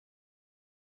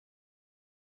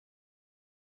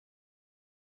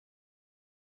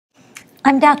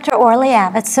I'm Dr. Orly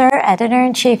Avitzer,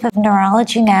 Editor-in-Chief of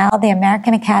Neurology Now, the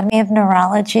American Academy of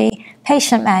Neurology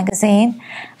patient magazine,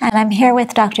 and I'm here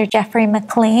with Dr. Jeffrey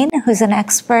McLean, who's an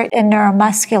expert in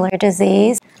neuromuscular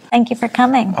disease. Thank you for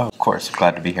coming. Oh, of course.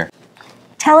 Glad to be here.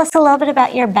 Tell us a little bit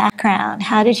about your background.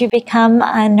 How did you become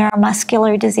a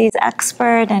neuromuscular disease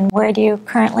expert, and where do you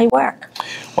currently work?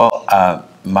 Well,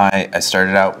 I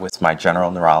started out with my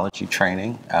general neurology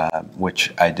training,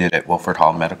 which I did at Wilford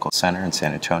Hall Medical Center in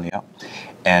San Antonio.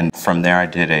 And from there, I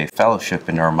did a fellowship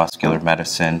in neuromuscular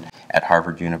medicine at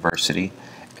Harvard University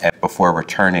before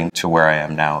returning to where I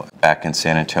am now, back in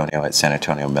San Antonio at San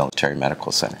Antonio Military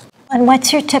Medical Center. And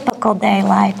what's your typical day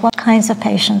like? What kinds of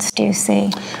patients do you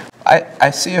see?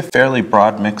 I see a fairly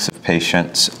broad mix of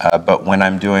patients, but when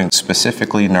I'm doing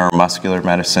specifically neuromuscular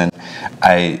medicine,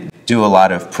 I do a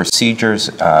lot of procedures,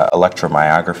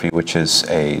 electromyography, which is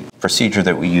a procedure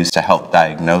that we use to help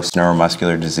diagnose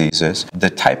neuromuscular diseases. The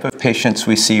type of patients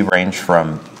we see range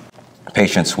from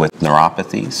patients with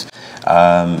neuropathies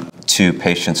to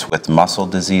patients with muscle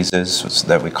diseases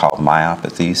that we call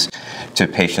myopathies, to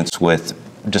patients with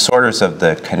disorders of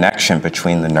the connection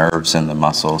between the nerves and the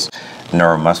muscles,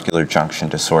 neuromuscular junction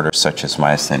disorders such as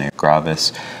myasthenia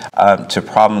gravis, to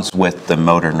problems with the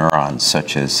motor neurons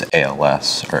such as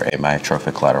ALS or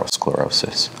amyotrophic lateral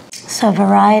sclerosis. So a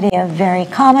variety of very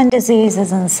common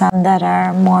diseases and some that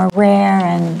are more rare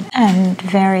and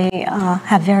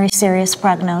have very serious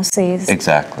prognoses.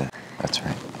 Exactly, that's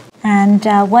right. And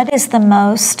what is the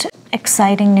most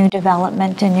exciting new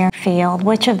development in your field?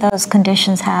 Which of those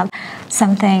conditions have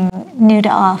something new to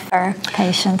offer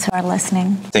patients who are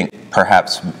listening? I think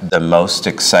perhaps the most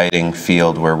exciting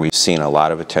field where we've seen a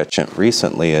lot of attention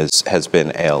recently has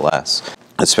been ALS,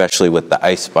 especially with the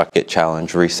Ice Bucket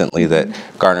Challenge recently that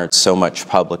garnered so much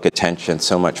public attention,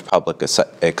 so much public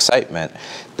excitement.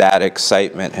 That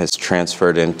excitement has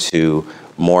transferred into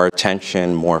more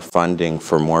attention, more funding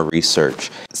for more research,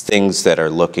 things that are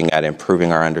looking at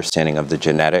improving our understanding of the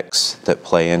genetics that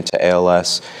play into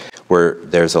ALS, where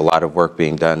there's a lot of work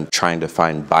being done trying to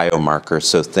find biomarkers,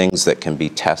 so things that can be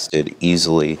tested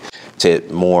easily to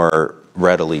more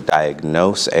readily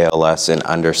diagnose ALS and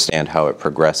understand how it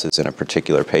progresses in a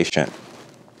particular patient.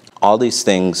 All these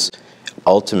things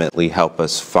ultimately help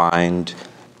us find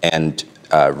and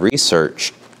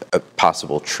research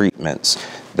possible treatments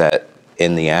that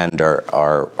in the end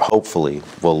are hopefully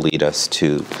will lead us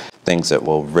to things that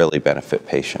will really benefit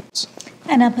patients.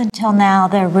 And up until now,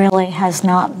 there really has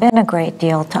not been a great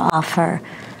deal to offer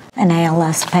an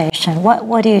ALS patient.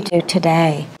 What do you do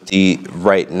today?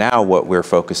 Right now, what we're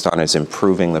focused on is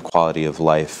improving the quality of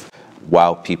life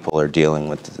while people are dealing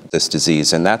with this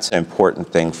disease. And that's an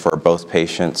important thing for both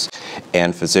patients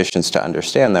and physicians to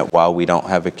understand, that while we don't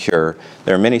have a cure,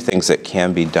 there are many things that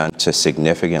can be done to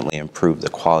significantly improve the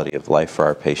quality of life for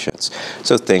our patients.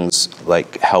 So things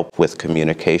like help with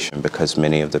communication, because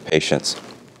many of the patients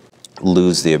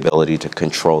lose the ability to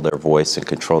control their voice and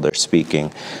control their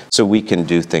speaking. So we can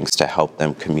do things to help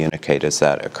them communicate as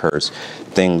that occurs.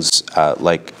 Things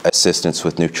like assistance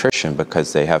with nutrition,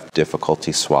 because they have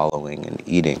difficulty swallowing and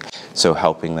eating. So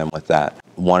helping them with that.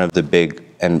 One of the big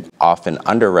and often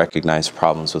under-recognized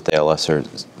problems with ALS are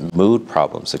mood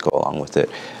problems that go along with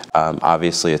it.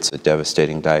 Obviously, it's a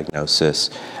devastating diagnosis,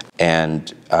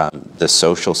 and the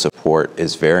social support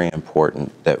is very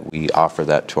important, that we offer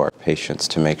that to our patients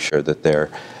to make sure that their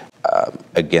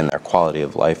quality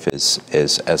of life is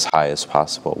as high as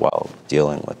possible while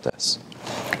dealing with this.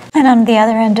 And on the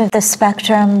other end of the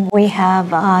spectrum, we have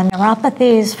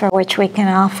neuropathies for which we can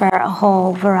offer a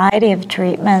whole variety of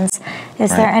treatments. Is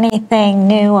there anything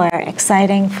new or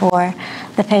exciting for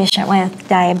the patient with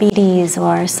diabetes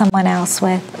or someone else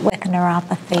with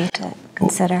neuropathy to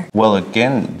consider? Well,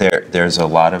 again, there's a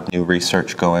lot of new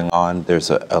research going on. There's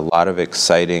a lot of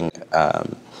exciting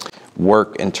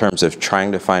work in terms of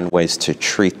trying to find ways to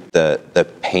treat the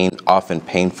often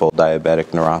painful diabetic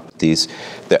neuropathies.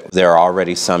 There are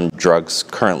already some drugs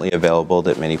currently available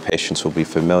that many patients will be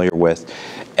familiar with,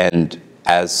 and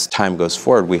as time goes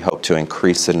forward, we hope to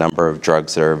increase the number of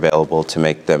drugs that are available to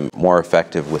make them more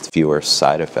effective with fewer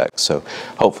side effects. So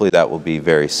hopefully that will be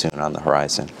very soon on the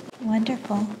horizon.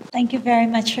 Wonderful. Thank you very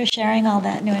much for sharing all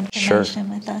that new information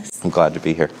with us. I'm glad to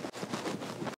be here.